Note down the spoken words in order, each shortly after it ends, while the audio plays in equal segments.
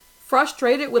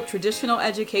Frustrated with traditional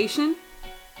education?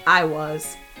 I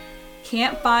was.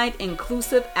 Can't find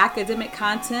inclusive academic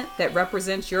content that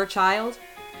represents your child?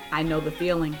 I know the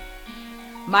feeling.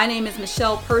 My name is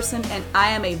Michelle Person, and I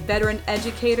am a veteran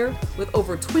educator with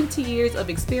over 20 years of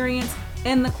experience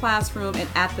in the classroom and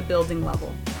at the building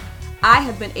level. I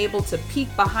have been able to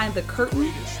peek behind the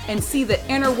curtain and see the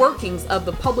inner workings of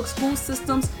the public school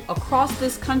systems across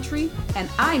this country, and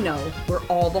I know where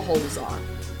all the holes are.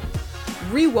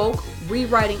 Rewoke,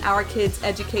 Rewriting Our Kids'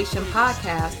 Education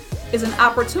podcast is an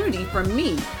opportunity for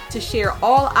me to share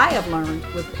all I have learned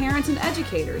with parents and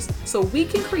educators so we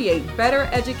can create better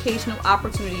educational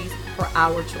opportunities for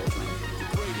our children.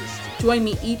 Join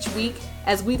me each week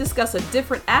as we discuss a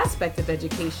different aspect of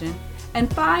education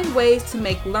and find ways to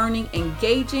make learning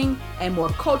engaging and more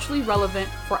culturally relevant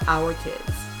for our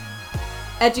kids.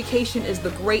 Education is the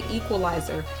great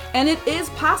equalizer, and it is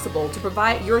possible to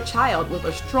provide your child with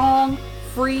a strong,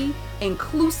 free,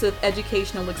 inclusive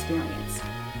educational experience.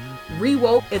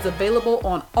 Rewoke is available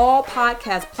on all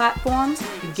podcast platforms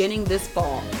beginning this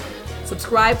fall.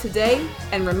 Subscribe today,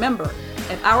 and remember,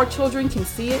 if our children can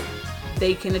see it,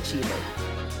 they can achieve it.